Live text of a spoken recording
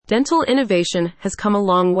Dental innovation has come a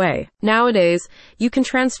long way. Nowadays, you can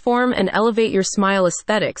transform and elevate your smile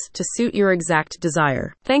aesthetics to suit your exact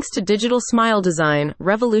desire. Thanks to Digital Smile Design,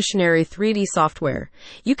 revolutionary 3D software,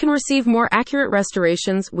 you can receive more accurate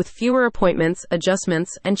restorations with fewer appointments,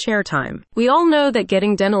 adjustments, and chair time. We all know that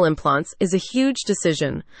getting dental implants is a huge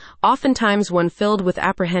decision, oftentimes one filled with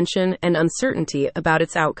apprehension and uncertainty about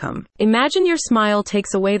its outcome. Imagine your smile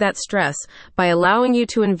takes away that stress by allowing you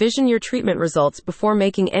to envision your treatment results before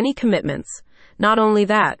making any commitments. Not only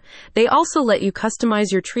that, they also let you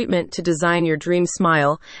customize your treatment to design your dream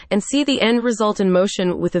smile and see the end result in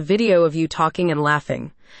motion with a video of you talking and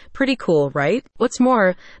laughing. Pretty cool, right? What's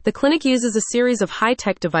more, the clinic uses a series of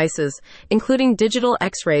high-tech devices, including digital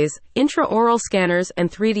X-rays, intraoral scanners, and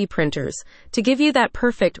 3D printers, to give you that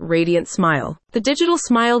perfect, radiant smile. The digital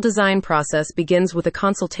smile design process begins with a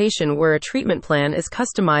consultation where a treatment plan is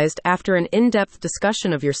customized after an in-depth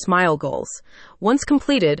discussion of your smile goals. Once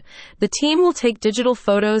completed, the team will take digital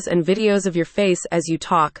photos and videos of your face as you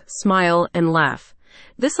talk, smile, and laugh.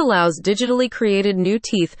 This allows digitally created new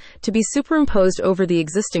teeth to be superimposed over the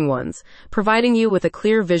existing ones, providing you with a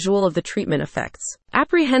clear visual of the treatment effects.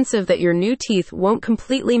 Apprehensive that your new teeth won't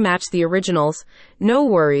completely match the originals? No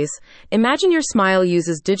worries. Imagine your smile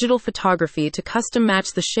uses digital photography to custom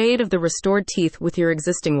match the shade of the restored teeth with your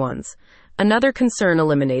existing ones. Another concern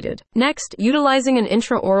eliminated. Next, utilizing an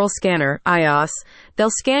intraoral scanner, IOS, they'll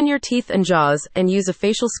scan your teeth and jaws and use a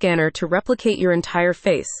facial scanner to replicate your entire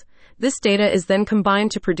face. This data is then combined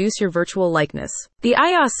to produce your virtual likeness. The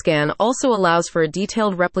IOS scan also allows for a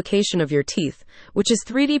detailed replication of your teeth, which is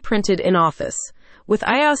 3D printed in office. With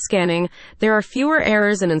IOS scanning, there are fewer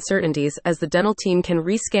errors and uncertainties as the dental team can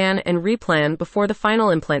rescan and replan before the final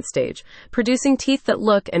implant stage, producing teeth that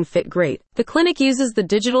look and fit great. The clinic uses the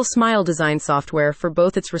Digital Smile Design software for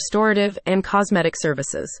both its restorative and cosmetic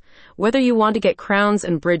services. Whether you want to get crowns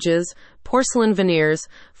and bridges, porcelain veneers,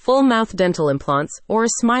 full-mouth dental implants, or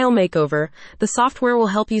a smile makeover, the software will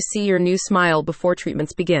help you see your new smile before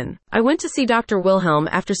treatments begin. I went to see Dr. Wilhelm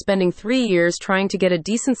after spending 3 years trying to get a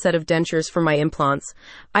decent set of dentures for my implants.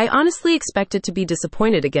 I honestly expected to be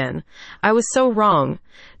disappointed again. I was so wrong.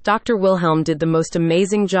 Dr. Wilhelm did the most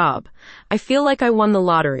amazing job. I feel like I won the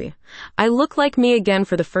lottery. I look like me again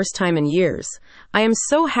for the first time in years. I am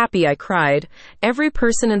so happy I cried. Every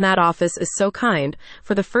person in that office is so kind.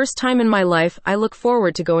 For the first time in my life, I look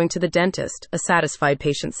forward to going to the dentist, a satisfied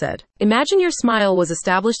patient said. Imagine Your Smile was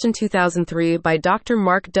established in 2003 by Dr.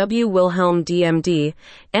 Mark W. Wilhelm, DMD,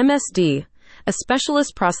 MSD, a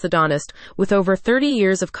specialist prosthodontist with over 30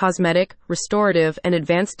 years of cosmetic, restorative, and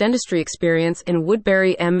advanced dentistry experience in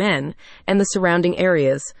Woodbury, MN, and the surrounding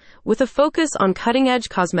areas. With a focus on cutting-edge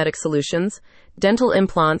cosmetic solutions, dental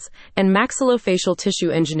implants, and maxillofacial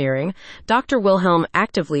tissue engineering, Dr. Wilhelm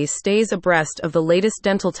actively stays abreast of the latest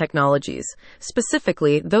dental technologies,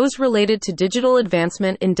 specifically those related to digital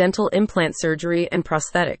advancement in dental implant surgery and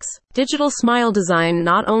prosthetics. Digital Smile Design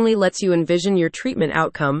not only lets you envision your treatment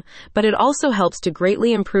outcome, but it also helps to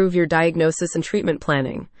greatly improve your diagnosis and treatment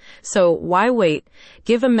planning. So, why wait?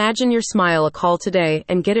 Give Imagine Your Smile a call today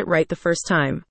and get it right the first time.